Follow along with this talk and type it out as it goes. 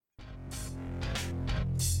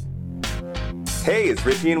Hey, it's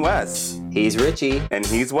Richie and Wes. He's Richie. And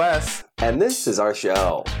he's Wes. And this is our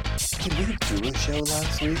show. Did we do a show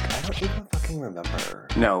last week? I don't even fucking remember.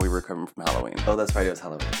 No, we were coming from Halloween. Oh, that's right. It was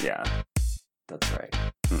Halloween. Yeah. That's right.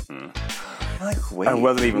 Mm-mm. Wait, I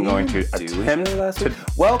wasn't even going to attempt last week.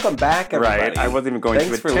 Welcome back, everybody. Right. I wasn't even going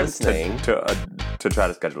Thanks to attempt to try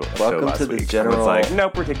to schedule a show Welcome last to the week. general It's like,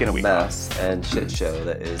 nope, we're taking a week mess off. and shit show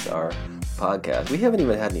that is our podcast. We haven't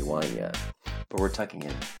even had any wine yet, but we're tucking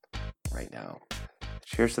in right now.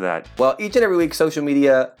 Cheers to that. Well, each and every week, social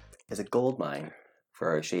media is a gold mine for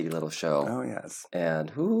our shady little show. Oh, yes. And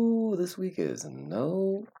this week is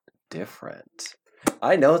no different.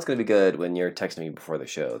 I know it's going to be good when you're texting me before the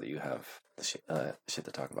show that you have the shit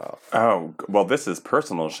to talk about. Oh, well, this is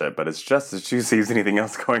personal shit, but it's just as juicy as anything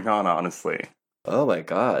else going on, honestly. Oh my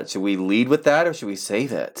god. Should we lead with that or should we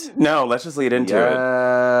save it? No, let's just lead into it.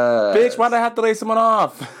 Yes. Bitch, why'd I have to lay someone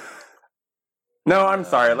off? No, I'm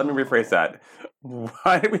sorry. Let me rephrase that.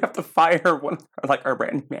 Why did we have to fire our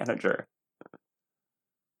brand manager?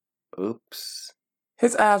 Oops.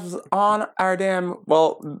 His ass was on our damn...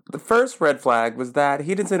 Well, the first red flag was that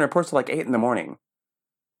he didn't send reports till like 8 in the morning.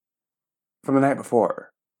 From the night before.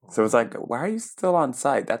 So it's like, why are you still on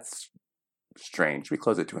site? That's strange. We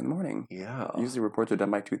close at 2 in the morning. Yeah. Usually reports are done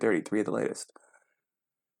by 2:30, 3 at the latest.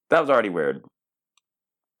 That was already weird.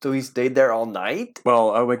 So he stayed there all night?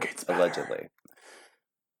 Well, it gets better. Allegedly.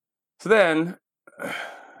 So then,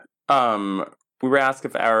 we were asked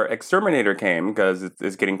if our exterminator came, because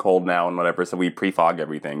it's getting cold now and whatever, so we pre-fog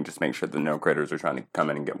everything, just make sure that no critters are trying to come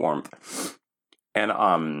in and get warmth. And,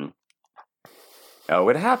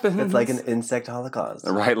 it happens. It's like an insect holocaust.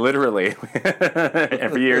 Right, literally.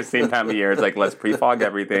 Every year, same time of year, it's like, let's pre-fog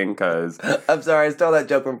everything, because... I'm sorry, I stole that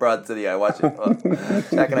joke from Broad City. I watched it.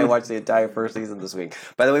 Jack and I watched the entire first season this week.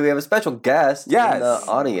 By the way, we have a special guest in the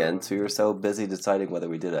audience. We were so busy deciding whether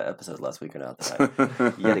we did an episode last week or not that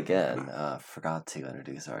I, yet again, forgot to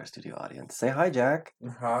introduce our studio audience. Say hi, Jack.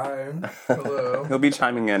 Hi. Hello. He'll be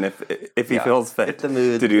chiming in if he feels fit the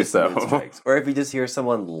mood, to do so. Or if you just hear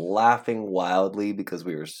someone laughing wildly because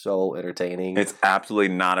we were so entertaining. It's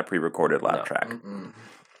absolutely not a pre-recorded laugh track.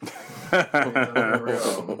 They're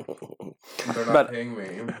not paying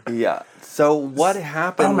me. Yeah. So what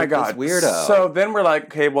happened? Oh my with god, this weirdo? So then we're like,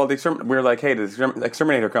 okay, well, we're like, hey, the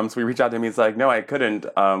exterminator comes. So we reach out to him. He's like, no, I couldn't.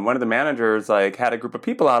 One of the managers had a group of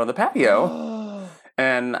people out on the patio,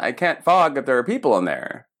 and I can't fog if there are people in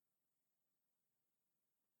there.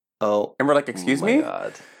 Oh, and we're like, excuse me.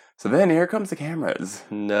 God. So then here comes the cameras.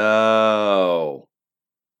 No.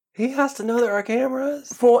 He has to know there are cameras?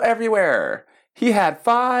 Full everywhere. He had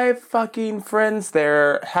 5 fucking friends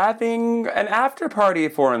there having an after party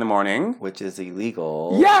at 4 in the morning. Which is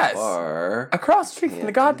illegal. Yes! Or across the street from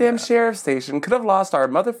the goddamn sheriff's station. Could have lost our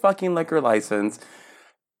motherfucking liquor license.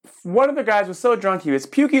 One of the guys was so drunk he was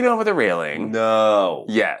puking over the railing. No.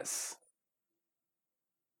 Yes.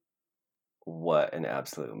 What an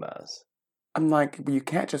absolute mess. I'm like, well, you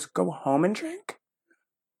can't just go home and drink?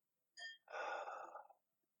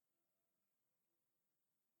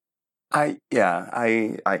 Wow.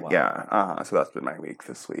 So that's been my week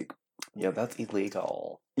this week. Yeah, that's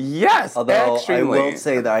illegal. Yes, although extremely. I will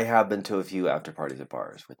say that I have been to a few after parties at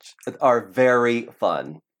bars, which are very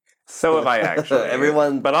fun. So have I actually.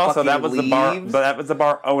 Everyone, but also that was leaves. the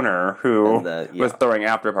bar owner who was throwing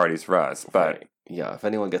after parties for us. But right. Yeah, if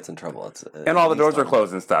anyone gets in trouble, it's and all the doors were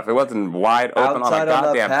closed and stuff. It wasn't wide open outside on a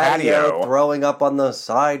goddamn patio. Throwing up on the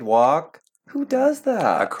sidewalk. Who does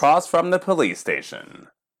that? Across from the police station.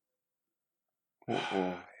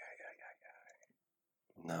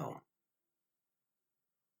 No.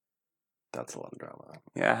 That's a lot of drama.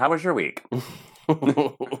 Yeah, how was your week?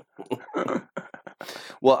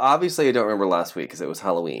 Well, obviously I don't remember last week because it was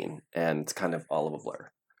Halloween and it's kind of all of a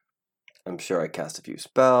blur. I'm sure I cast a few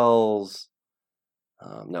spells.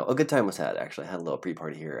 No, a good time was had, actually. I had a little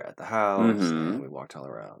pre-party here at the house and we walked all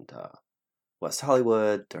around West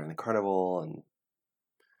Hollywood during the carnival and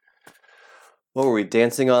what were we,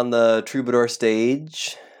 dancing on the Troubadour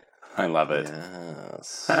stage? I love it.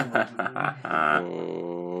 Yes. I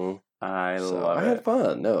love it. I had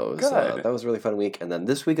fun. No, it was, that was a really fun week. And then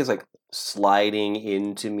this week is like sliding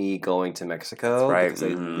into me going to Mexico. That's right. Because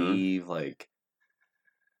I leave You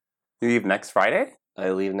leave next Friday?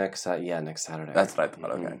 I leave next Saturday. That's what I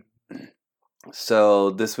thought. Okay.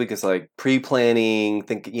 So this week is like pre-planning,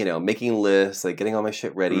 making lists, like getting all my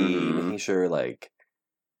shit ready, making sure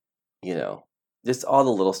just all the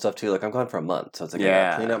little stuff too. Like I'm gone for a month, so it's like I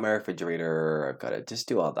gotta clean out my refrigerator. I've got to just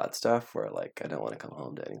do all that stuff where like I don't want to come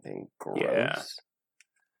home to anything gross. Yeah.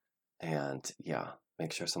 And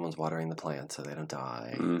make sure someone's watering the plants so they don't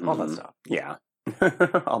die. All that stuff. Yeah.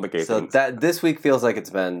 All the gay So things. this week feels like it's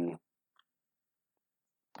been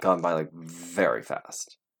gone by like very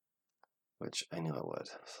fast, which I knew it would.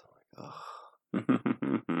 So,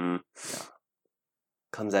 ugh.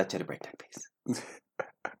 Comes at you at a breakneck pace.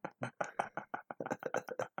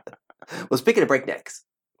 Well, speaking of breaknecks,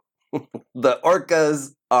 the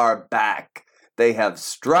orcas are back. They have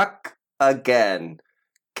struck again,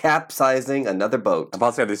 capsizing another boat. I'm about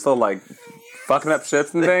to say, they're still like fucking up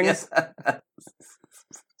ships and things.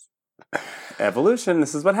 Evolution.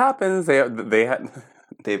 This is what happens.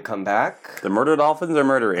 They've come back. The murder dolphins are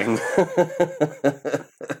murdering.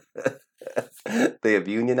 They have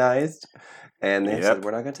unionized, and they Yep. said,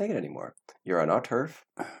 "We're not going to take it anymore. You're on our turf.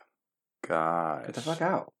 Gosh. Get the fuck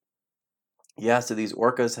out." Yeah, so these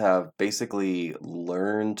orcas have basically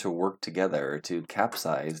learned to work together to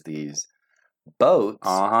capsize these boats,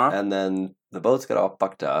 Uh-huh. and then the boats get all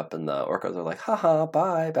fucked up, and the orcas are like, "Haha,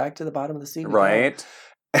 bye, back to the bottom of the sea." we go." Right.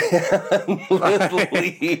 And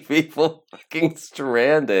leave people fucking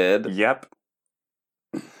stranded. Yep.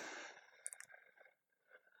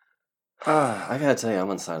 I gotta tell you, I'm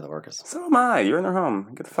on the side of the orcas. So am I. You're in their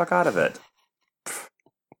home. Get the fuck out of it.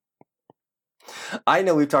 I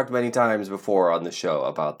know we've talked many times before on the show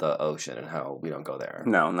about the ocean and how we don't go there.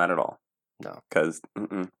 No, not at all. No. Because,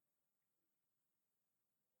 too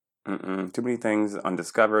many things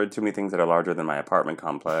undiscovered, too many things that are larger than my apartment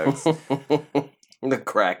complex. The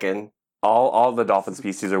Kraken. all the dolphin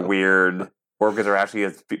species are weird. Orcas are actually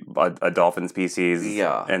a dolphin species.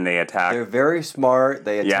 Yeah. And they attack. They're very smart.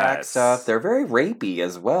 They attack Yes. stuff. They're very rapey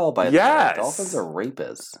as well. By the way. Yes. Dolphins are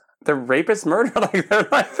rapists. They're rapist murder. Like, they're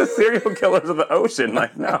like the serial killers of the ocean.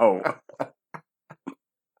 Like, no.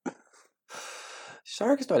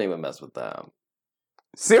 Sharks don't even mess with them.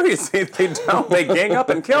 Seriously, they don't. They gang up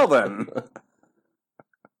and kill them.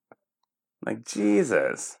 Like,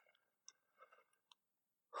 Jesus.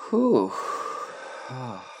 Whew.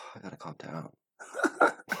 I gotta calm down.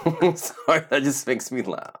 Sorry, that just makes me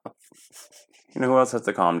laugh. You know who else has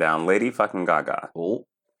to calm down? Lady fucking Gaga. Oh.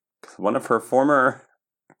 One of her former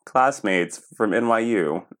classmates from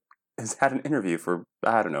NYU has had an interview for,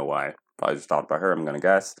 I don't know why. Probably just thought about her, I'm going to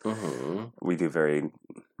guess. Mm-hmm. We do very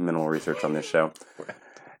minimal research on this show.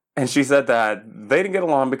 And she said that they didn't get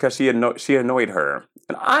along because she annoyed her.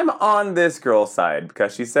 And I'm on this girl's side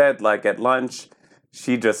because she said, like, at lunch,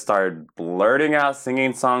 she just started blurting out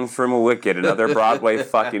singing songs from Wicked, another Broadway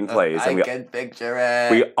fucking plays. And I can picture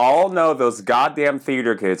it. we all know those goddamn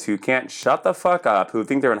theater kids who can't shut the fuck up, who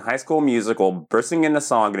think they're in High School Musical, bursting into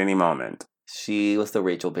song at any moment. She was the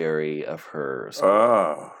Rachel Berry of her school.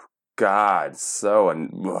 Oh, God,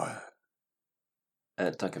 And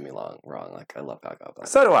it took me wrong. Like, I love Gaga. But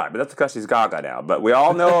So do I, but that's because she's Gaga now. But we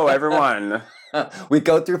all know everyone. we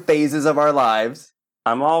go through phases of our lives.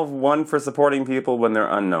 I'm all one for supporting people when they're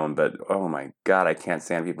unknown, but oh my God, I can't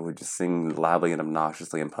stand people who just sing loudly and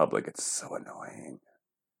obnoxiously in public. It's so annoying.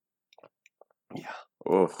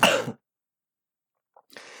 Yeah. Oof.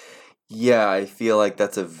 Yeah, I feel like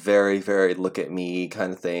that's a very, very look at me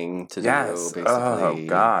kind of thing to Yes. do, basically. Oh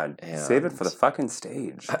God. And- Save it for the fucking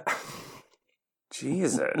stage.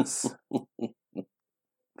 Jesus. Trying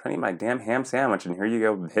to eat my damn ham sandwich, and here you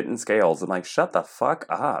go hitting scales. I'm like, shut the fuck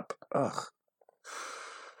up. Ugh.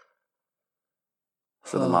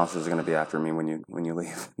 So the monsters are going to be after me when you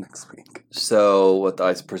leave next week. So,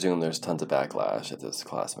 I presume there's tons of backlash at this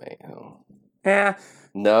classmate. Yeah.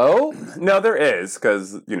 No? No, there is,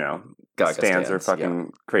 because, Gaga stands are stands,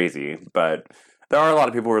 fucking crazy. But there are a lot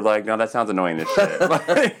of people who are like, no, that sounds annoying as shit.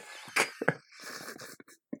 Like,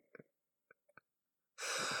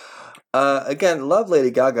 Again, love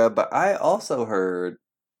Lady Gaga, but I also heard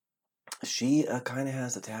she kind of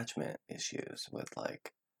has attachment issues with,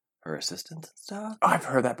 like, her assistants and stuff. I've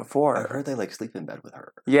heard that before. I've heard they, like, sleep in bed with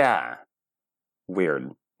her. Yeah.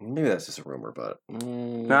 Weird. Maybe that's just a rumor, but...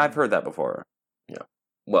 No, I've heard that before.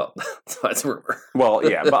 Well, that's a rumor. Well,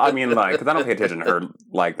 yeah, but I mean, like, because I don't pay attention to her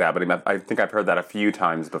like that, but I think I've heard that a few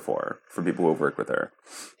times before from people who have worked with her.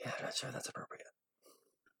 Yeah, I'm not sure that's appropriate.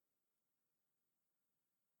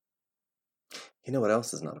 You know what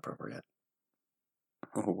else is not appropriate?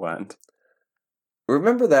 What?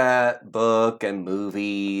 Remember that book and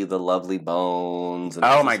movie, The Lovely Bones? And Oh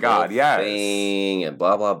there's my this God, little yes. thing, and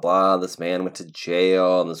blah, blah, blah. This man went to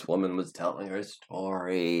jail, and this woman was telling her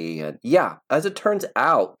story. And yeah, as it turns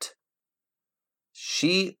out,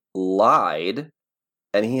 she lied,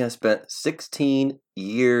 and he has spent 16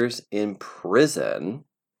 years in prison.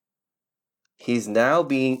 He's now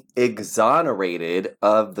being exonerated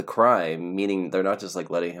of the crime, meaning they're not just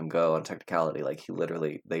like letting him go on technicality. Like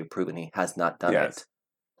they've proven he has not done Yes.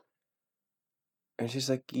 it. And she's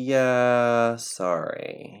like, yeah,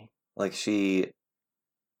 sorry. Like, she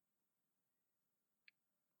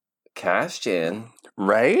cashed in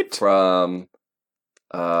Right? from,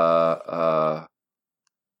 yeah,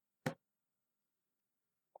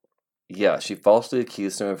 she falsely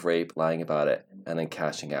accused him of rape, lying about it, and then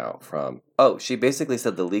cashing out from, she basically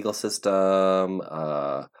said the legal system,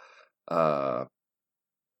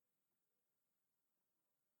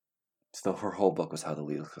 so her whole book was how the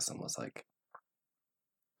legal system was like,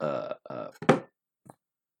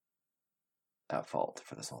 at fault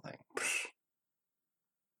for this whole thing.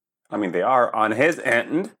 I mean, they are on his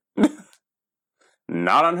end,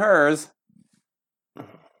 not on hers.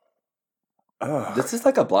 Ugh. This is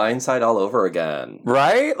like a Blind Side all over again.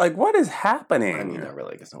 Right? Like, what is happening? I mean, not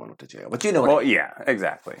really, because no one went to jail. But you know what? Well, yeah,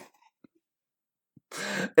 exactly.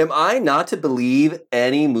 Am I not to believe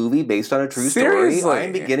any movie based on a true Seriously. story?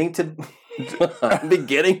 I'm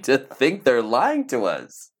beginning to think they're lying to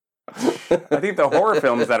us. I think the horror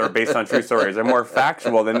films that are based on true stories are more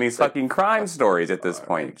factual than these fucking crime stories at this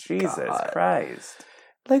point. Jesus God. Christ.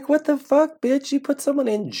 Like, what the fuck, bitch? You put someone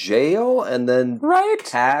in jail and then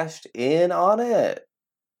cashed in on it.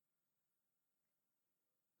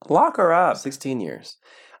 Lock her up. 16 years.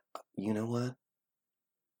 You know what?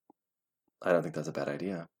 I don't think that's a bad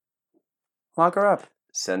idea. Lock her up.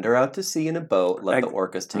 Send her out to sea in a boat. Let the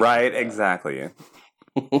orcas take Right, exactly.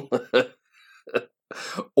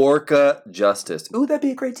 Orca Justice. Ooh, that'd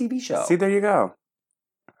be a great TV show. See, there you go.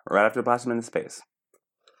 Right after Blast Them into Space.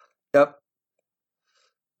 Yep.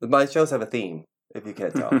 My shows have a theme, if you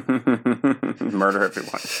can't tell. Murder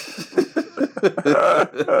everyone.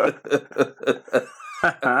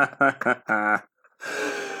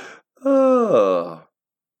 Oh.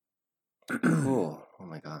 Cool. Oh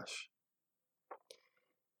my gosh.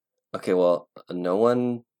 Okay, well, no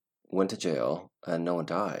one went to jail and no one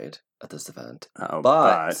died at this event.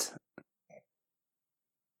 But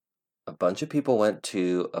a bunch of people went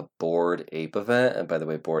to a Bored Ape event, and by the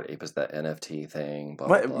way, Bored Ape is that NFT thing. Blah,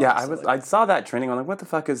 blah, blah. Yeah, So, I saw that trending. I'm like, what the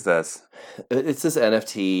fuck is this? It's this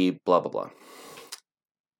NFT, blah blah blah.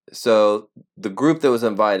 So the group that was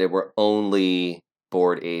invited were only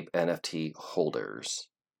Bored Ape NFT holders,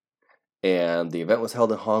 and the event was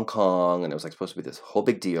held in Hong Kong, and it was like supposed to be this whole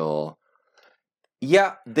big deal.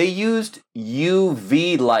 Yeah, they used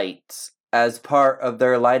UV lights as part of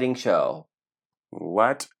their lighting show.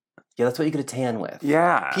 What? Yeah, that's what you get a tan with.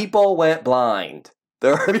 Yeah. People went blind.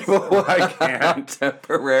 There are people who have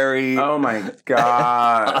temporary, oh my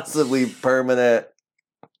god, possibly permanent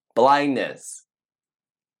blindness.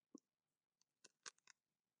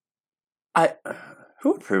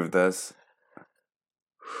 Who approved this?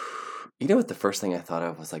 You know what? The first thing I thought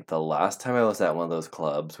of was like the last time I was at one of those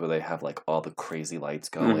clubs where they have like all the crazy lights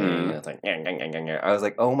going. And it's like, I was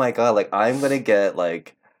like, oh my god, like I'm gonna get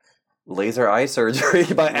like laser eye surgery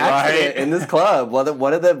by accident in this club.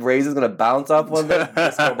 One of the rays is gonna bounce off one of the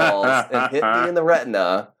disco balls and hit me in the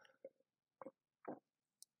retina.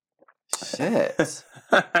 Shit.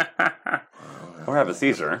 Or have a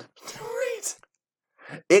seizure.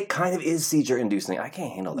 It kind of is seizure inducing. I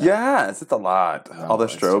can't handle that. Yes, it's a lot. No, all the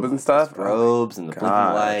strobes and stuff. Strobes and the blinking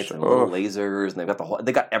lights and the little lasers, and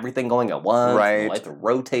they got everything going at once. Right. And the lights are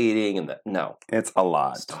rotating, and it's a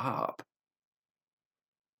lot. Stop.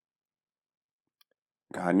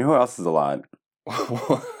 God, you know who else is a lot?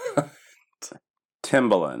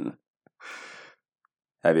 Timbaland.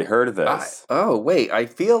 Have you heard of this? Wait. I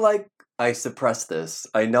feel like I suppressed this.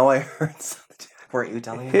 I know I heard something. Weren't you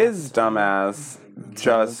telling me? His dumbass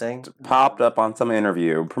just popped up on some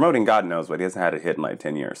interview promoting God knows what. He hasn't had a hit in like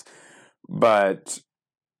 10 years. But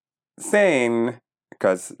saying,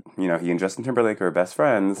 because, he and Justin Timberlake are best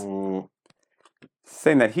friends,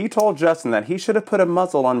 saying that he told Justin that he should have put a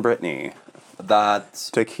muzzle on Britney.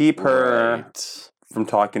 That's to keep her from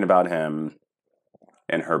talking about him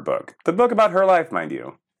in her book. The book about her life, mind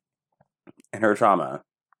you. And her trauma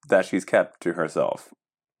that she's kept to herself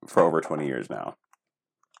for over 20 years now.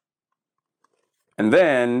 And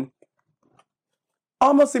then,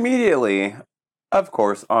 almost immediately, of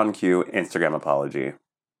course, on cue, Instagram apology.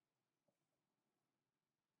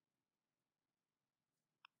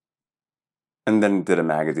 And then did a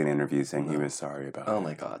magazine interview saying he was sorry about it. Oh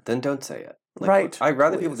my god. Then don't say it. Like, right. I'd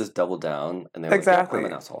rather people just double down and they're exactly. like,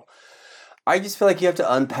 I'm an asshole. I just feel like you have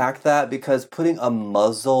to unpack that because putting a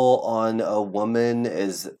muzzle on a woman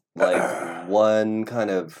is like one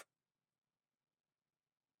kind of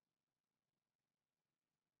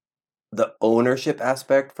the ownership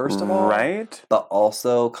aspect, first of all. Right. But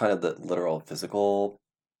also kind of the literal physical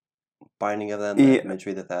binding of them, the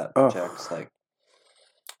imagery that projects. Like,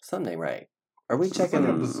 something ain't right. Are we It's like checking?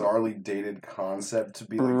 a bizarrely dated concept to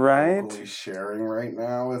be like Right? vocally sharing right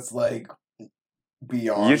now. It's like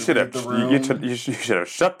beyond You should have. Read the Room. You should have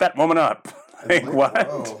shut that woman up. It's Like, like, what?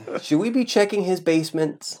 whoa. Should we be checking his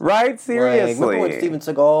basement? Right? Seriously. Like, remember when Steven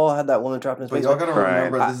Seagal had that woman trapped in his But y'all basement? gotta Right.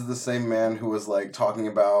 remember, this is the same man who was like talking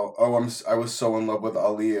about, I was so in love with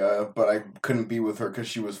Aaliyah, but I couldn't be with her because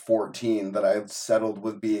she was 14. That I settled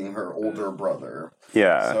with being her older brother.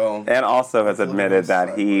 Yeah. So And also has It's a little admitted that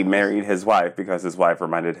he sideways. married his wife because his wife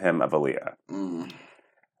reminded him of Aaliyah. mm.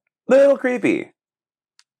 Little creepy.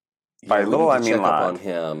 By we little, need I to mean check up lot. on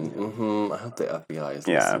him. I hope the FBI is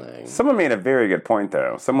Yeah. listening. Someone made a very good point,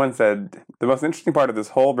 though. Someone said the most interesting part of this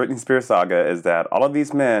whole Britney Spears saga is that all of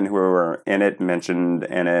these men who were in it, mentioned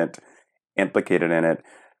in it, implicated in it,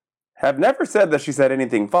 have never said that she said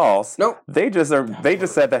anything false. Nope. They just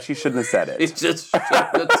said that she shouldn't have said He's it. just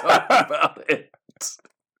trying to talk about it.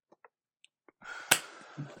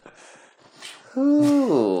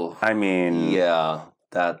 Ooh. I mean, Yeah,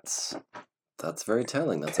 that's very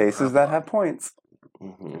telling. That's a cases that problem. have points.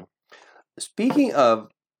 Mhm. Speaking of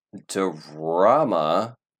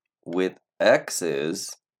drama with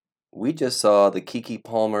exes, we just saw the Kiki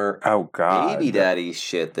Palmer Oh God, baby daddy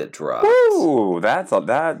shit that dropped. Woo! That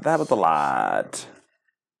was a lot.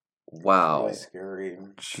 Wow. Really scary.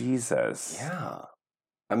 Jesus. Yeah.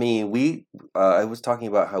 I mean, I was talking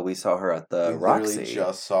about how we saw her at the We Roxy. literally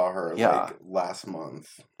just saw her Yeah. like last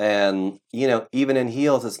month. And, even in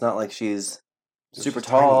heels, it's not like she's super She's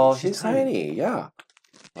tall. tiny. She's tiny, yeah.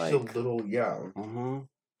 She's Like, a little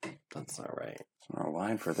That's not right. There's no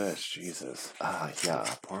line for this. Jesus. Yeah,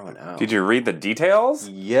 pour one out. Did you read the details?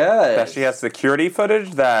 Yes. That she has security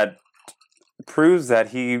footage that proves that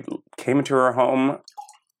he came into her home,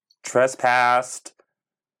 trespassed,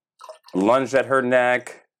 lunged at her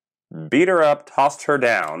neck, beat her up, tossed her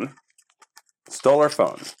down, stole her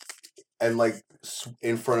phone. And like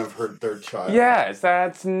in front of their child. Yes,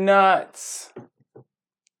 that's nuts.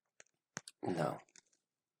 No.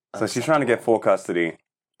 So she's trying to get full custody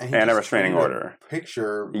he and a just restraining tweeted a order.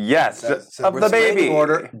 Picture. Yes, that just said of the Restraining baby.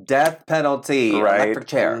 order, death penalty, Right. electric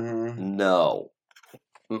chair. Mhm. No.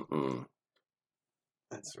 Mm-mm.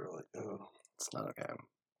 That's really. Ugh. It's not okay.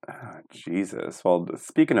 Ah, Jesus. Well,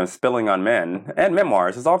 speaking of spilling on men and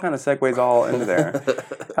memoirs, there's all kind of segues all into there.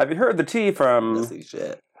 Have you heard the tea from Messy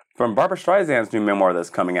shit. Barbara Streisand's new memoir that's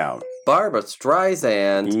coming out? Barbara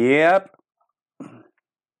Streisand. Yep.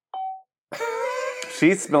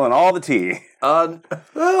 She's spilling all the tea.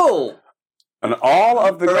 Who? And all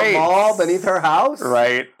of the Her greats. mall beneath her house?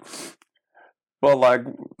 Right. Well, like,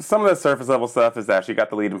 some of the surface level stuff is that she got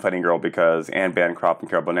the lead in Fighting Girl because Anne Bancroft and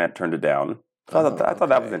Carol Burnett turned it down. I thought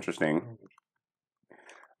that was okay. interesting.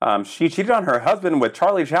 She cheated on her husband with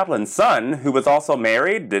Charlie Chaplin's son, who was also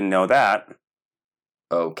married. Didn't know that.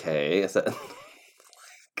 Okay. Is that...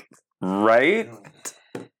 Right?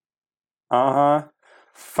 Uh-huh.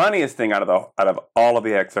 Funniest thing out of all of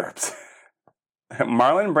the excerpts.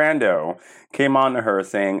 Marlon Brando came on to her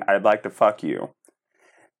saying, "I'd like to fuck you."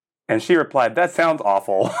 And she replied, "That sounds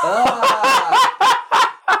awful."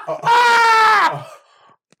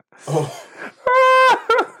 Oh.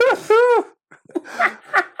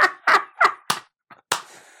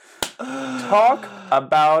 Talk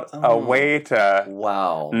about a way to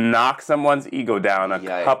Wow. knock someone's ego down a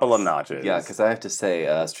Yikes. couple of notches. Yeah, because I have to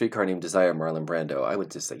say, Streetcar Named Desire, Marlon Brando, I would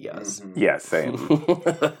just say yes. Mhm. Yeah, same.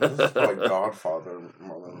 This is like Godfather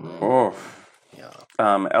Marlon. Oh. Yeah.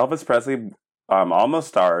 Elvis Presley almost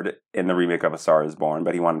starred in the remake of A Star Is Born,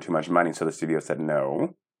 but he wanted too much money, so the studio said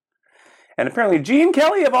no. And apparently Gene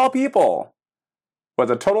Kelly, of all people, was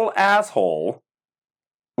a total asshole,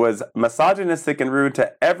 was misogynistic and rude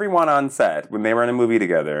to everyone on set when they were in a movie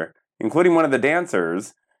together, including one of the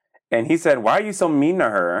dancers. And he said, "Why are you so mean to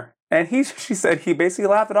her?" And she said he basically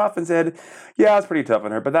laughed it off and said, "Yeah, I was pretty tough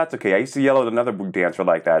on her, but that's okay. I used to yell at another dancer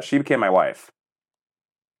like that. She became my wife."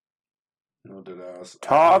 No did ass.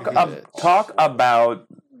 Talk it. about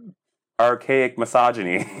archaic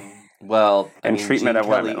misogyny. Well, And treatment Gene of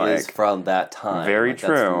women, Kelly is like, from that time. very That's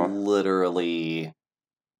true. literally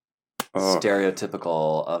Ugh.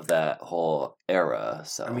 stereotypical of that whole era.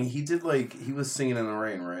 So I mean, he was singing in the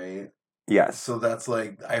rain, right? Yes, So that's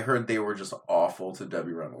like, I heard they were just awful to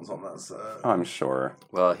Debbie Reynolds on that set. I'm sure.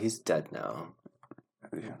 well, he's dead now.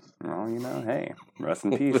 Well, hey, rest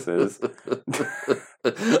in pieces.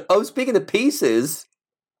 Oh, speaking of pieces,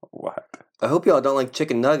 What? I hope y'all don't like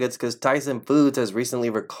chicken nuggets because Tyson Foods has recently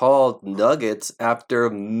recalled nuggets after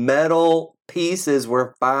metal pieces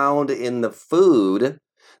were found in the food.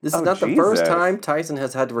 This is Oh, not the first Jesus. time Tyson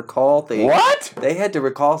has had to recall things. What? They had to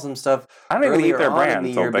recall some stuff I don't even eat earlier their on in brand,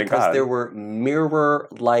 the so year thank because God. there were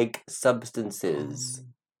mirror-like substances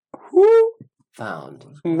Who? found.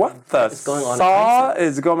 What the is going on at saw Tyson?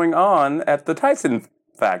 is going on at the Tyson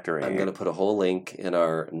factory? I'm going to put a whole link in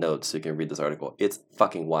our notes so you can read this article. It's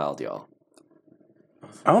fucking wild, y'all.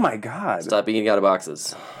 Oh my God. Stop eating out of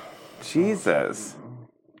boxes. Jesus.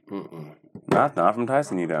 Mm-mm. Not from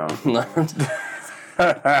Tyson, you don't. No.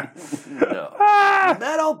 Ah!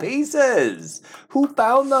 Metal pieces! Who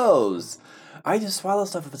found those? I just swallow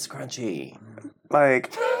stuff if it's crunchy.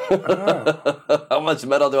 Like, How much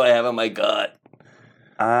metal do I have in my gut?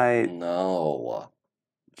 I No.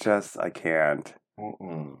 can't.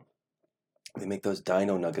 Mm-mm. They make those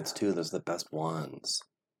dino nuggets too. Those are the best ones.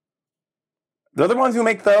 They're the ones who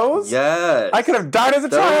make those? Yes. I could have died as a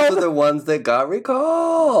Those child. are the ones that got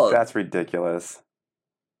recalled. That's ridiculous.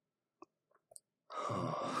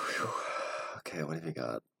 Okay, what have you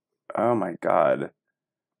got? Oh my God.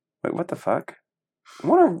 Wait, what the fuck?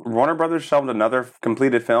 Warner Brothers shelved another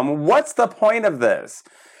completed film. What's the point of this?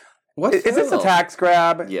 What Is this a film? tax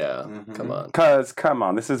grab? Yeah, Mhm. come on. Because, come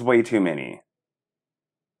on, this is way too many.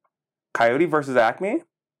 Coyote versus Acme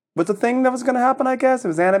was a thing that was going to happen, I guess. It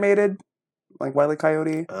was animated, like Wile E.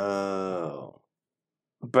 Coyote. Oh.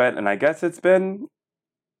 And I guess it's been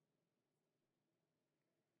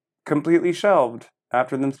completely shelved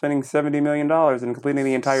after them spending $70 million and completing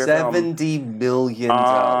the entire film. $70 million.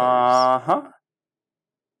 Uh-huh.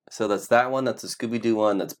 So that's that one, that's the Scooby-Doo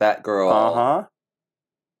one, that's Batgirl. Uh-huh.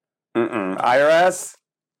 IRS,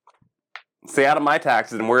 stay out of my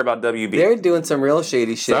taxes and worry about WB. They're doing some real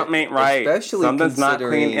shady shit. Something ain't right. Especially Something's not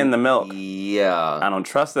clean in the milk. Yeah. I don't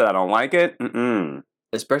trust it. I don't like it.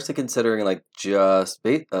 Especially considering, like,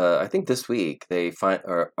 I think this week they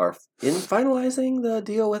are in finalizing the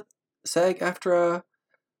deal with SAG-AFTRA,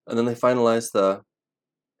 and then they finalized the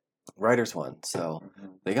writers one. So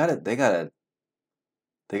they gotta do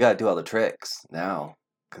all the tricks now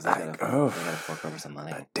because they gotta fork over some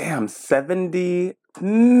money. Damn, $70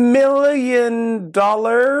 million.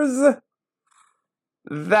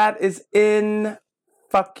 That is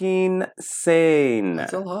fucking insane.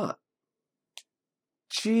 That's a lot.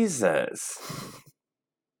 Jesus.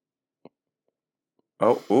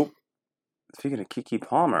 Oh, oop. Speaking of Kiki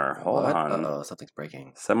Palmer, hold What? on. Uh-oh, something's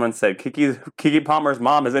breaking. Someone said Kiki Palmer's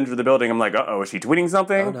mom has entered the building. I'm like, uh-oh, is she tweeting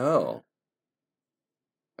something? Oh no.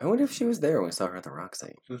 I wonder if she was there when we saw her at the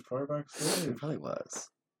Roxy. She was probably backstage. She probably was.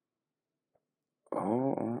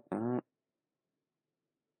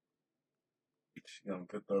 She gonna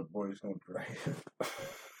get the boys gonna drag.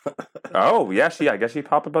 Oh, yeah, I guess she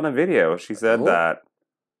popped up on a video. She said Oh. that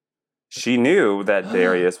she knew that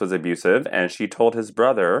Darius was abusive, and she told his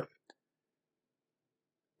brother,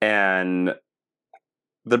 and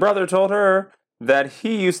the brother told her that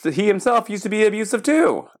he himself used to be abusive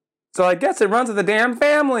too. So I guess it runs in the damn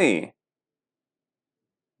family.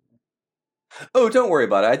 Oh, don't worry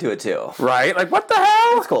about it. I do it too. Right? Like, what the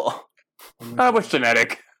hell? That's cool. That was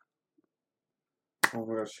genetic. Oh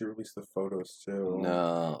my gosh, she released the photos too.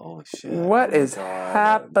 No. Oh shit. What Oh my is God.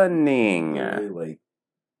 happening? Really, like,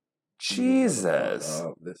 Jesus.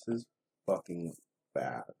 this is fucking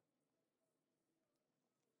bad.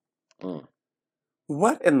 Mm.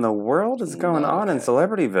 What in the world is going on in Okay.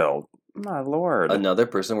 Celebrityville? My lord. Another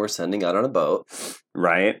person we're sending out on a boat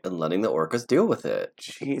Right? and letting the orcas deal with it.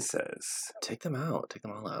 Jesus. Take them out. Take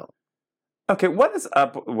them all out. Okay, what is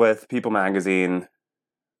up with People Magazine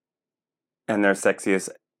and their sexiest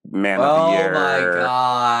man of the year? Oh my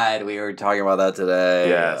god. We were talking about that today.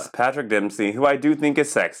 Yes, Patrick Dempsey, who I do think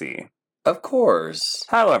is sexy. Of course.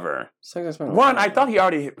 However, one, I thought he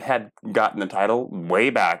already had gotten the title way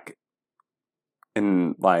back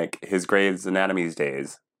in like his Grey's Anatomy's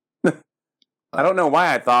days. I don't know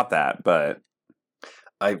why I thought that, but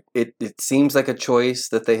it seems like a choice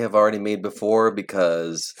that they have already made before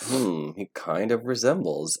because he kind of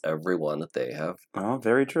resembles everyone that they have oh,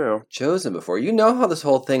 very true. chosen before. You know how this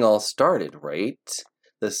whole thing all started, right?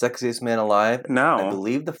 The Sexiest Man Alive? I No.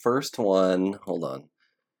 believe the first one, hold on.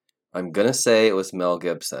 I'm gonna say it was Mel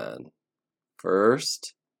Gibson.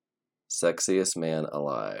 First Sexiest Man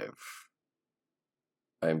Alive.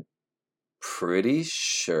 I'm pretty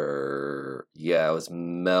sure, yeah, it was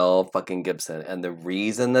Mel fucking Gibson. And the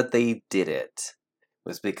reason that they did it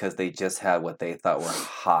was because they just had what they thought were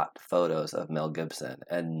hot photos of Mel Gibson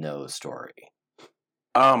and no story.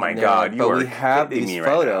 Oh my And they're God, like, you but are we have kidding these me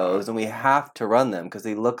photos and we have to run them because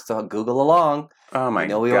he looks so Google along. right now. Oh my I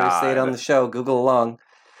know we God. always say it on the show, Google along.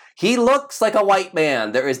 He looks like a white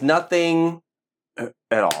man. There is nothing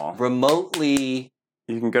at all. remotely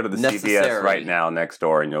You can go to the CVS Necessary. right now next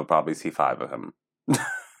door, and you'll probably see 5 of him.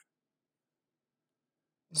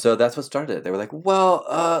 So that's what started it. They were like, well,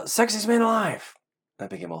 sexiest man alive. That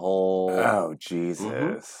became a whole... Oh,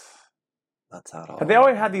 Jesus. That's how it all... Have they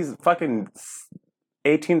always had these fucking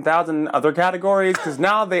 18,000 other categories? Because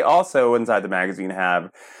now they also, inside the magazine, have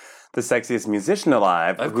the sexiest musician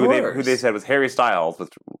alive, Of who course. they said was Harry Styles.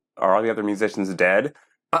 Which, are all the other musicians dead?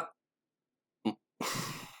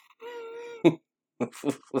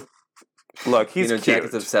 Look, he's Jack cute.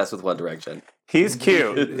 is obsessed with One Direction. He's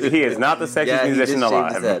cute. He is not the sexiest musician he just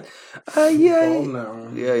alive. shaved his head. Yeah, Oh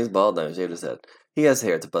no. yeah, he's bald now. He shaved his head. He has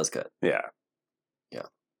hair. It's a buzz cut. Yeah. Yeah.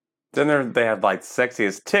 Then they have like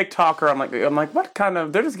sexiest TikToker. I'm like, what kind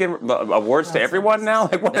of? They're just giving awards to That's everyone now.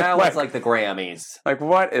 Like what? Now what- it's like the Grammys. like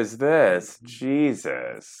what is this?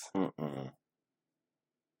 Jesus. Mm-mm.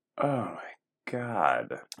 Oh my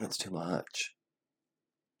God. It's too much.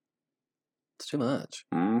 It's too much.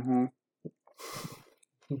 Mm-hmm.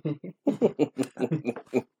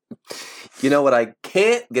 You know what I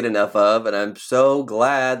can't get enough of, and I'm so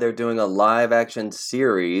glad they're doing a live action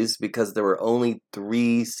series because there were only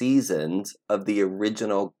 3 seasons of the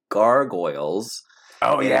original Gargoyles.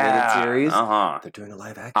 Oh Animated yeah. series. Uh-huh. They're doing a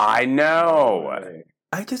live action. I know. Right.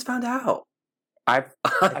 I just found out. I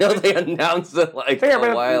I know they announced it like think I a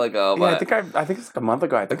read- while ago, yeah, but I think it's like a month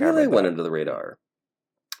ago. I I think I really read went that. under the radar.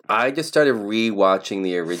 I just started rewatching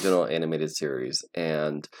the original animated series,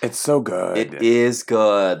 and It's so good. it is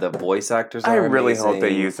good. The voice actors I are really hope they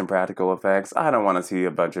amazing. use some practical effects. I don't want to see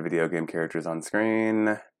a bunch of video game characters on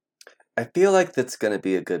screen. I feel like that's going to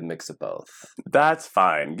be a good mix of both. That's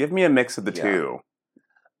fine. Give me a mix of the Yeah. two.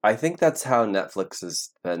 I think that's how Netflix has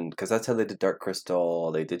been, because that's how they did Dark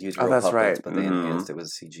Crystal. They did use Oh, real that's puppets, right. but they Mhm. enhanced it with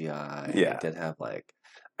CGI. Yeah. They did have like,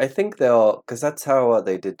 I think they'll, because that's how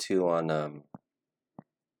they did too on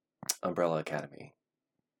Umbrella Academy.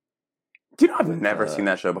 Do you know I've With, never seen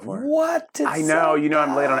that show before? What? It's I know. so You know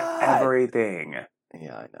I'm late on good. everything.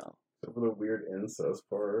 Yeah, I know. For the weird incest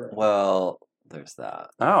part. Well, there's that.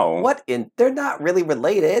 Oh. What in? They're not really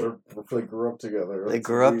related. They grew up together. They It's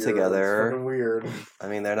grew up weird. together. It's fucking weird. I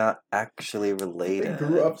mean, they're not actually They related.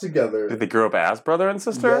 grew up together. Did they grow up as brother and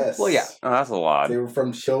sister? Yes. Well, yeah. Oh, that's a lot. They were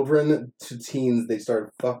from children to teens. They started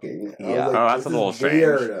fucking. I was Yeah. like, Oh, that's this a little is strange.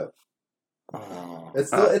 weird. Oh. It's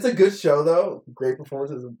still, it's a good show though. Great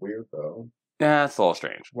performances. Weird though. Yeah, it's a little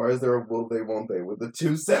strange. Why is there a will they won't they with the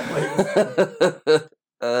 2 siblings?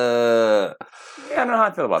 uh, Yeah, I don't know how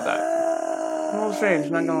I feel about that. A little strange,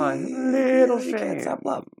 not gonna lie. Little You can't strange. stop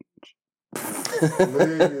love.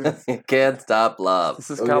 Please. You can't stop love.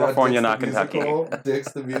 This is Oh, yeah, California, Dick's not the Kentucky. musical.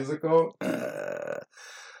 Dick's the musical.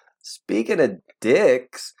 Speaking of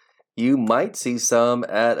dicks, you might see some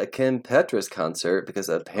at a Kim Petras concert because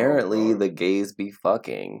apparently God. the gays be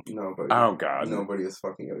fucking. Nobody. Oh, God. Nobody is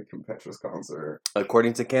fucking at a Kim Petras concert.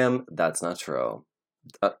 According to Kim, that's not true.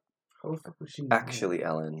 How the fuck would she know? Actually,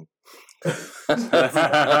 Ellen. That's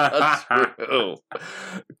not true.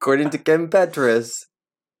 According to Kim Petras,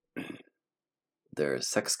 there's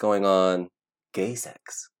sex going on, gay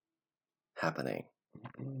sex happening.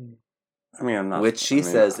 I mean, I'm not. Which she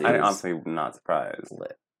says I'm is- honestly not surprised.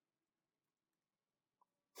 Lit.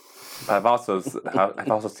 But I've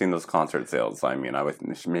also seen those concert sales. I mean,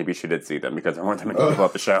 maybe she did see them because there weren't that many people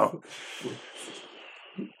at the show.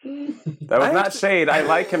 That was I not actually- shade. I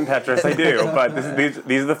like Kim Petras, I do, but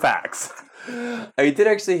these are the facts. I did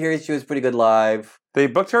actually hear she was pretty good live. They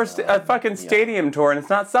booked her a fucking Yeah. stadium tour, and it's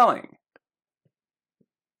not selling.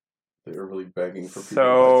 They were really begging for people.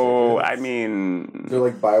 So to buy I tickets. mean, They're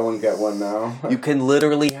like buy one get one now. You can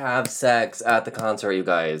literally have sex at the concert, you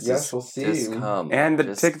guys. Yes, Just- we'll see. Just come. and the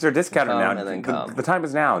Just tickets are discounted come now. and then The- come. The time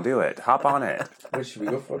is now. Do it. Hop on it. Wait, should we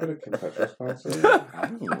go fuck at a Kim Petras concert?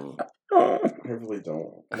 Mm. I really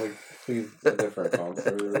don't. Like, please, a different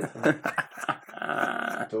concert.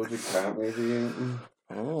 Doja Cat, maybe.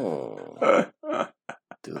 Oh,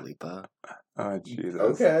 Dua Lipa. Oh Jesus.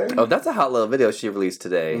 Okay. Oh, that's a hot little video she released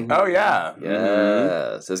today. Mhm. Oh yeah.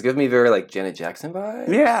 Yes, it's giving me very like Janet Jackson vibes.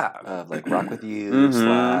 Mhm. Yeah. Of like Rock With You Mhm.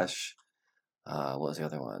 slash. What was the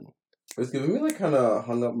other one? It's giving me like kind of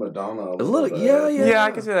hung up Madonna. A little, bit. yeah. Yeah,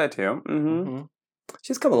 I can see that too. Hmm. Mhm.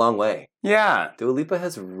 She's come a long way. Yeah. Dua Lipa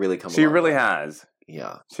has really come. She a long really way. has.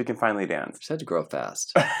 Yeah, She can finally dance. she had to grow up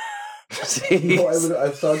fast. No,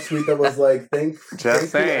 I saw a tweet that was like, thank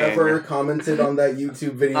saying. whoever commented on that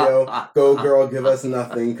YouTube video, go girl, give us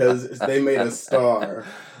nothing, because they made a star.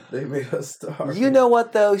 They made a star. You know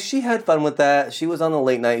what though? She had fun with that. She was on the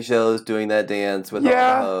late night shows doing that dance with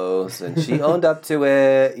Yeah. all the hosts, and she owned up to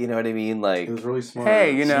it. You know what I mean? Like, It was really smart.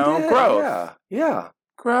 Hey, you she know, did, growth. Yeah, yeah.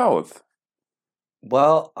 Growth.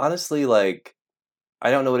 Well, honestly, like, I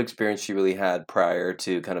don't know what experience she really had prior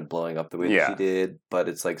to kind of blowing up the way that Yeah. she did, but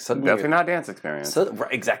it's like suddenly Definitely not dance experience.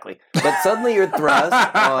 Right, exactly. But suddenly you're thrust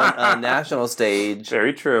on a national stage,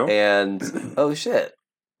 Very true. and oh shit,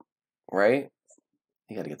 right?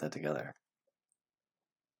 You got to get that together.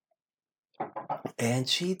 And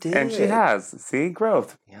she did. And she has. See?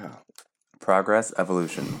 Growth. Yeah. Progress,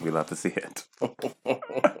 evolution. We love to see it.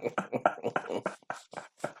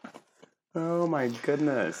 Oh my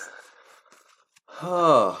goodness.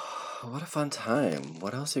 Oh, what a fun time.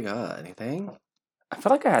 What else you got? Anything? I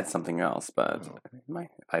feel like I had something else, but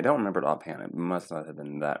I don't remember it offhand. It must not have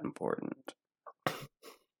been that important.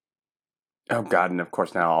 Oh god, and of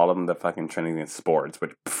course now all of them, the fucking trending in sports,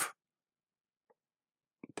 which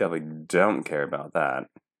definitely don't care about that.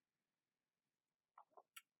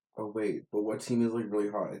 Oh wait, but what team is like really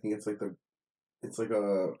hot? I think it's like a.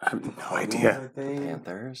 I have no Cardinals, idea. I think.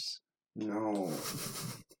 Panthers? No.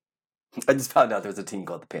 I just found out there was a team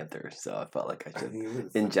called the Panthers, so I felt like I I should think it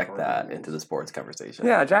was the inject that Cardinals. into the sports conversation.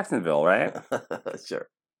 Yeah, Jacksonville, right? Sure.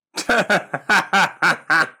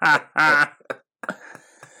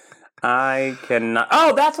 I cannot.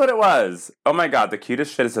 Oh, that's what it was. Oh my god, the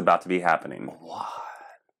cutest shit is about to be happening. What?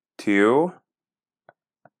 Two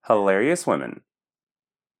hilarious women,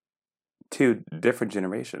 two different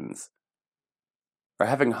generations, are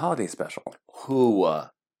having a holiday special. Who?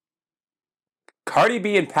 Cardi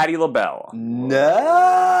B and Patti LaBelle.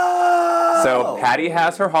 No! So Patti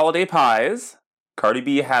has her holiday pies. Cardi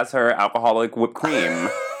B has her alcoholic whipped cream.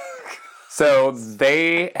 So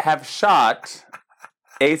they have shot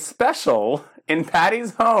a special in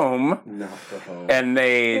Patty's home, Not the home. and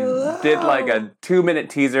they did like a 2-minute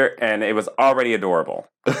teaser, and it was already adorable.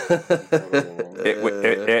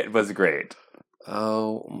 It was great.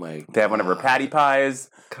 Oh my god. They have one of her patty pies,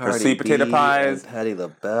 Cardi sweet potato B pies. and Patti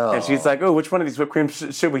LaBelle. and she's like, "Oh, which one of these whipped creams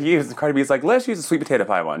should we use?" And Cardi B's like, "Let's use the sweet potato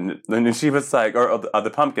pie one." And then she was like, or the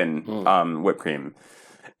pumpkin whipped cream.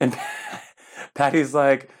 And Patty's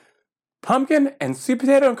like, "Pumpkin and sweet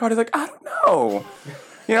potato?" And Cardi's like, "I don't know.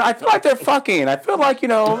 You know, I feel like they're fucking. I feel like, you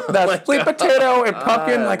know, that sweet potato and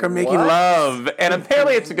pumpkin like are making what? love." And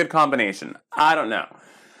apparently it's a good combination. I don't know.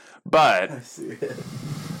 But I see it.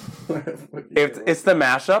 it's the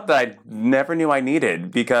mashup that I never knew I needed,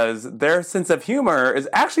 because their sense of humor is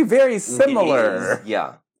actually very similar. It is,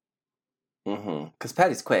 yeah. Mm-hmm. Because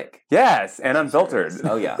Patty's quick. Yes, and unfiltered.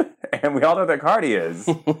 Oh, yeah. And we all know that Cardi is.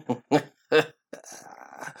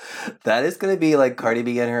 That is going to be like Cardi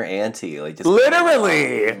B and her auntie. Like just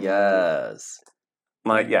Literally! Yes.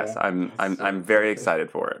 Like, yes, I'm very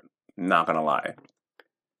excited for it. Not gonna lie.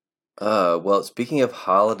 Well, speaking of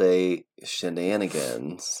holiday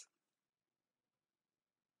shenanigans,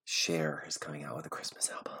 Cher is coming out with a Christmas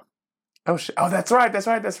album. Oh, that's right.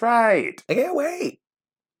 I can't wait.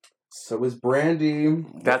 So is Brandy.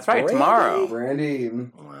 That's right, Brandy. tomorrow. Brandy.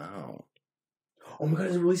 Wow. Oh my god,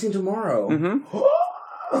 it's releasing tomorrow.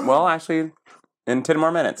 Mm-hmm. Well, actually, in 10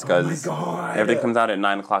 more minutes, Oh my because god. everything comes out at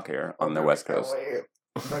 9 o'clock here on the West Coast. Wait.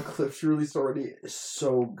 That clip she released already is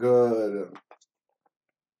so good.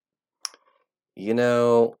 You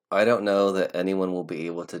know, I don't know that anyone will be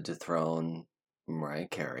able to dethrone Mariah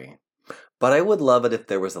Carey, but I would love it if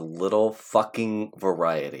there was a little fucking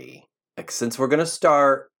variety. Like, since we're gonna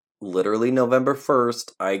start literally November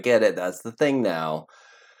 1st, I get it, that's the thing now.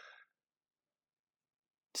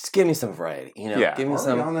 Just give me some variety, you know? Yeah. Give me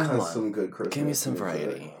some. Ariana Come has on. some good Christmas. Give me some music.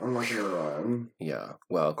 variety. I'm not gonna lie. Yeah.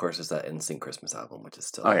 Well, of course, there's that NSYNC Christmas album, which is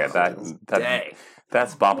still. Oh, yeah, out to this day.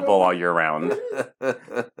 that's boppable all year round.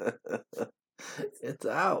 It's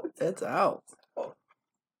out. It's out.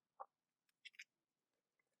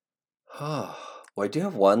 Well, I do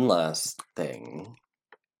have one last thing.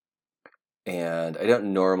 And I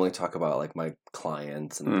don't normally talk about like my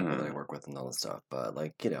clients and people that I work with and all this stuff, but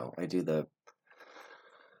like, you know,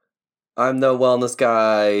 I'm the wellness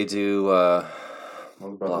guy, I do I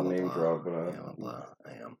was about blah, to name blah, drop, but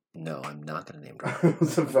I am. No, I'm not gonna name drop. I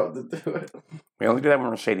was about to do it. We only do that when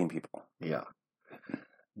we're shading people. Yeah.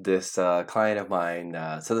 This client of mine,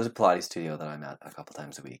 so there's a Pilates studio that I'm at a couple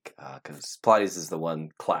times a week, because Pilates is the one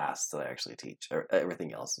class that I actually teach.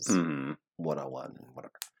 Everything else is one-on-one and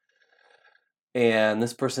whatever. And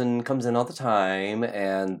this person comes in all the time,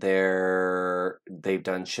 and they've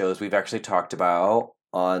done shows we've actually talked about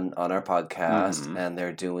on our podcast, and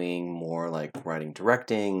they're doing more like writing,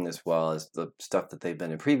 directing, as well as the stuff that they've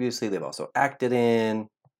been in previously. They've also acted in.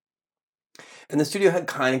 And the studio had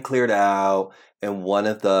kind of cleared out, and one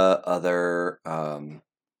of the other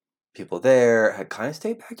people there had kind of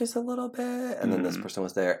stayed back just a little bit, and then this person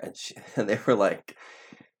was there, and they were like,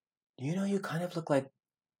 "You know, you kind of look like,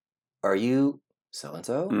 are you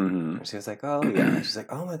so-and-so? Mm-hmm. And she was like, oh, yeah. She's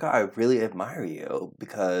like, oh, my God, I really admire you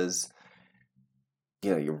because,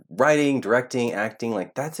 you know, you're writing, directing, acting.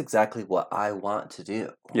 Like, that's exactly what I want to do.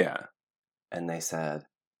 Yeah. And they said,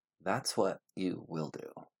 that's what you will do.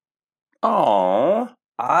 Oh,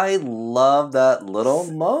 I love that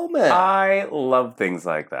little moment. I love things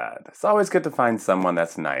like that. It's always good to find someone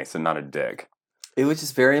that's nice and not a dick. It was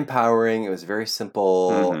just very empowering. It was very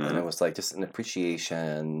simple. Mhm. And it was like just an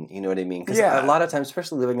appreciation. You know what I mean? Because Yeah. a lot of times,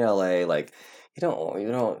 especially living in LA, like, you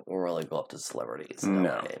don't really go up to celebrities in No.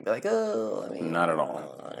 LA and be like, oh, I mean, Not at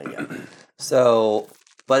all. Yeah. So,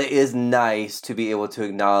 but it is nice to be able to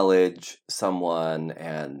acknowledge someone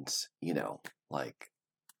and, you know, like,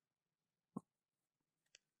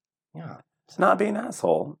 yeah. Not be an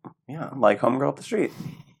asshole. Yeah. Like homegirl up the street.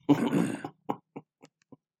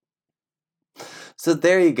 So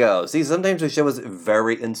there you go. See, sometimes the show is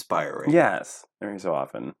very inspiring. Yes. Every so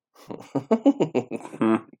often.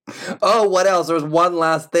 Oh, what else? There was one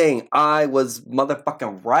last thing. I was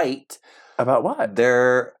motherfucking right. About what?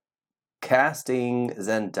 They're casting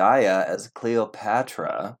Zendaya as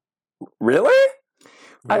Cleopatra. Really?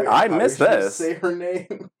 Wait, I how missed did she this. Say her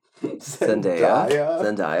name. Zendaya.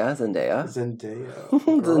 Zendaya.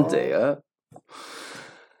 Zendaya.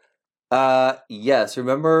 Yes,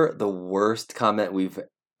 remember the worst comment we've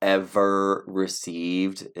ever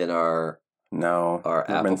received in our No.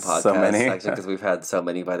 Apple been podcast so many. section, because we've had so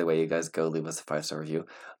many. By the way, you guys go leave us a 5-star review.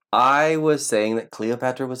 I was saying that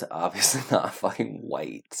Cleopatra was obviously not fucking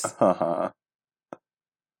white. Uh-huh.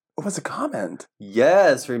 What was the comment?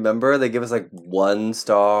 Yes, remember they give us like 1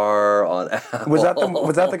 star on Apple. Was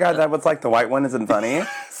that the guy that was like the white one isn't funny?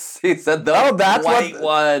 He said the that's white what-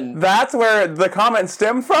 one. That's where the comment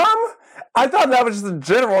stemmed from? I thought that was just a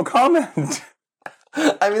general comment.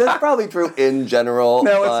 I mean, that's probably true in general.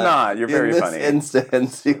 No, it's but not. You're very funny. In this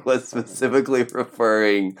instance, he was specifically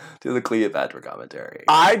referring to the Cleopatra commentary.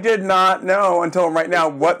 I did not know until right now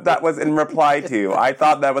what that was in reply to. I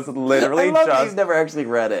thought that was literally I love that just... you've never actually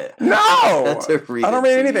read it. No! I To read don't it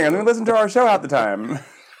read to anything. you. I'm going to listen to our show half the time.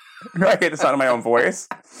 I hate the sound of my own voice.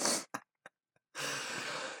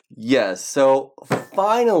 Yes, so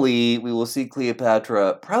finally we will see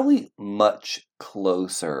Cleopatra probably much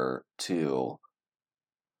closer to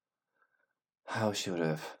how she would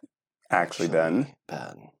have Actually done.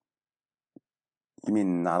 been. You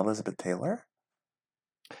mean not Elizabeth Taylor?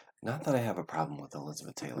 Not that I have a problem with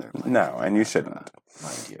Elizabeth Taylor. playing No, and you Cleopatra, shouldn't.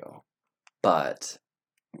 mind you. But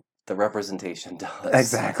the representation does.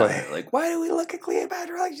 Exactly. Like, why do we look at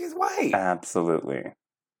Cleopatra like she's white? Absolutely.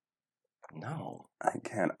 No. I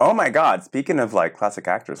can't. Oh my god, speaking of like classic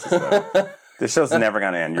actresses though. This show's never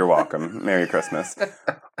gonna end. You're welcome. Merry Christmas.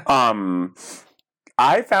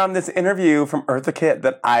 I found this interview from Eartha Kitt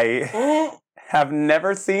that I have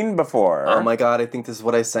never seen before. Oh my god, I think this is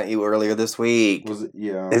what I sent you earlier this week. Was it?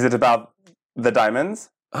 Yeah. Is it about the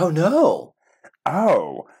diamonds? Oh no.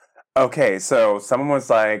 Oh. Okay, so someone was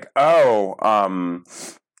like, oh,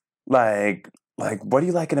 like what do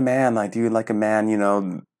you like in a man? Like, do you like a man, you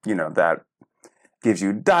know, that gives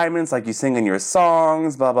you diamonds, like you sing in your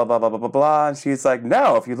songs, blah, blah, blah, blah, blah, blah, blah. And she's like,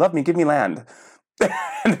 no, if you love me, give me land.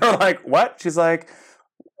 And they're like, what? She's like,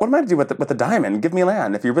 what am I to do with the diamond? Give me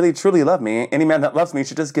land. If you really, truly love me, any man that loves me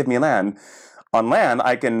should just give me land. On land,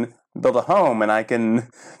 I can build a home and I can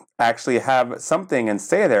actually have something and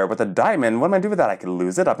stay there. With a diamond, what am I to do with that? I can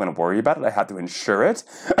lose it. I'm going to worry about it. I have to insure it.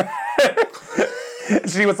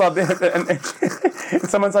 She was all, and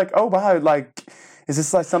someone's like, oh, wow, like, is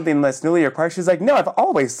this like something that's newly acquired? She's like, no, I've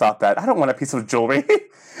always thought that. I don't want a piece of jewelry.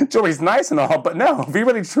 Jewelry's nice and all, but no, if you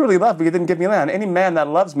really truly love me, you didn't give me land. Any man that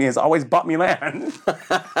loves me has always bought me land.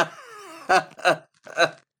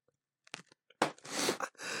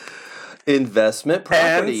 Investment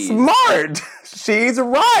properties. And smart. She's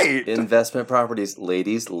right. Investment properties.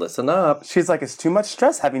 Ladies, listen up. She's like, it's too much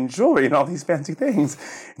stress having jewelry and all these fancy things.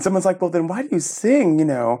 And someone's like, well, then why do you sing,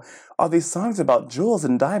 all these songs about jewels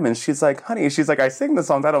and diamonds? She's like, honey, I sing the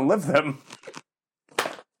songs, I don't live them.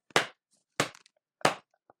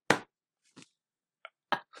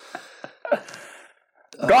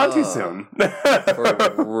 Gone too soon.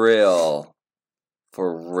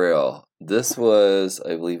 For real. This was,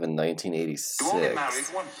 I believe, in 1986. You won't get married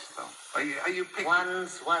once, though. Are you picky?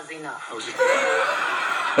 Once was enough. How's it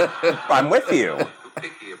I'm with you. You're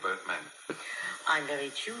picky about men. I'm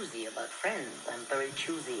very choosy about friends. I'm very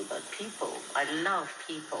choosy about people. I love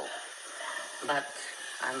people. But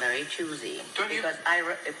I'm very choosy. Don't you- Because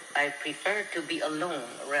I prefer to be alone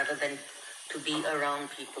rather than to be around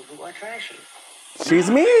people who are trashy.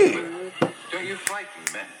 She's me. Don't you frighten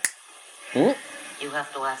men? Hmm? You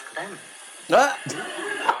have to ask them. Ah!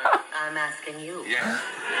 Why I'm asking you. Yes.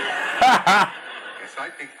 Yes, I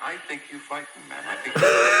think you frighten men. I think a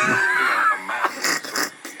man sort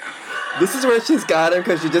of, This is where she's got him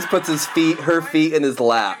because she just puts her feet in his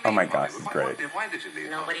lap. Oh my gosh, this is great. Why did you leave?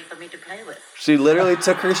 Nobody for me to play with. She literally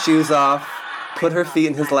took her shoes off, put her feet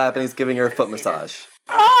in his lap, and he's giving her a foot massage.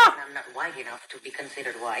 I'm not white enough to be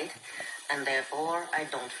considered white, and therefore I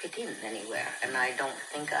don't fit in anywhere, and I don't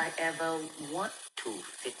think I ever want to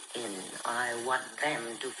fit in. I want them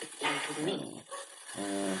to fit into me.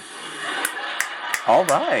 All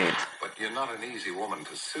right. But you're not an easy woman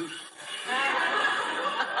to suit.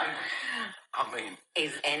 I mean,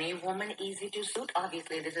 Is any woman easy to suit?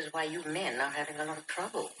 Obviously, this is why you men are having a lot of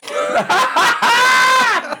trouble.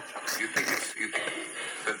 you think that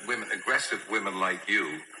aggressive women like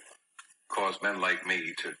you, cause men like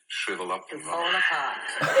me to shrivel up To and fall apart.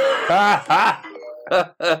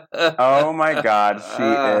 Oh my God, she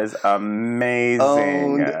is amazing.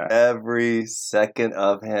 Owned every second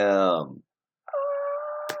of him.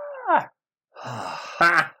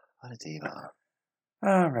 What a diva.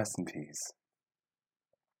 Rest in peace.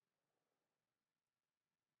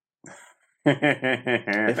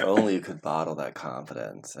 If only you could bottle that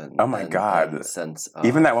confidence and Oh my God. and sense of,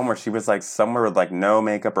 Even that one where she was like somewhere with like no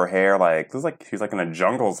makeup or hair, like it was like she was like in a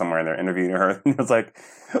jungle somewhere and they're interviewing her and it was like,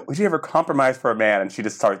 would you ever compromise for a man? And she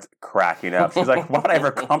just starts cracking up. She's like, why would I ever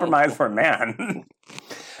compromise for a man?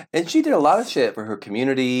 And she did a lot of shit for her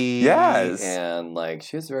community. Yes. And like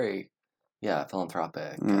she was very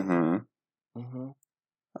philanthropic. Mm-hmm.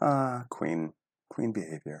 Queen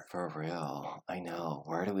behavior. For real. I know.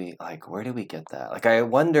 Where do we get that? Like I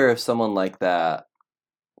wonder if someone like that,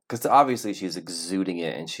 because obviously she's exuding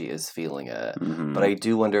it and she is feeling it. Mm-hmm. But I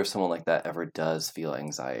do wonder if someone like that ever does feel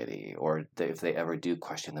anxiety, or if they ever do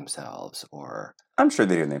question themselves, or I'm sure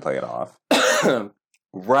they do and they play it off.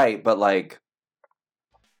 right. But like,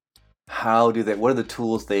 what are the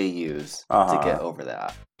tools they use to get over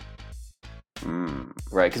that?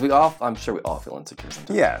 Right. Because I'm sure we all feel insecure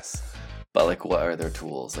sometimes. Yes. But like, what are their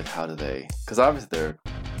tools? Like, how do they? Because obviously they're.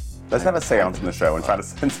 Let's have a seance in the show and try to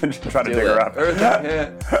dig her up.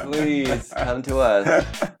 Please come to us.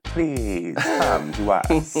 Please come to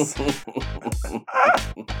us.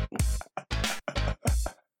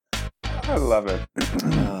 I love it. Oh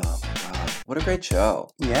my God! What a great show.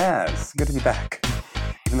 Yes, good to be back.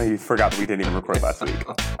 Even though you forgot that we didn't even record last week.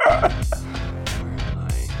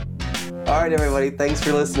 All right, everybody, thanks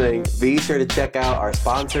for listening. Be sure to check out our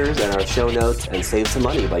sponsors and our show notes and save some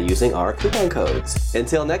money by using our coupon codes.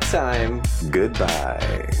 Until next time,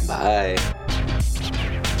 Goodbye. bye.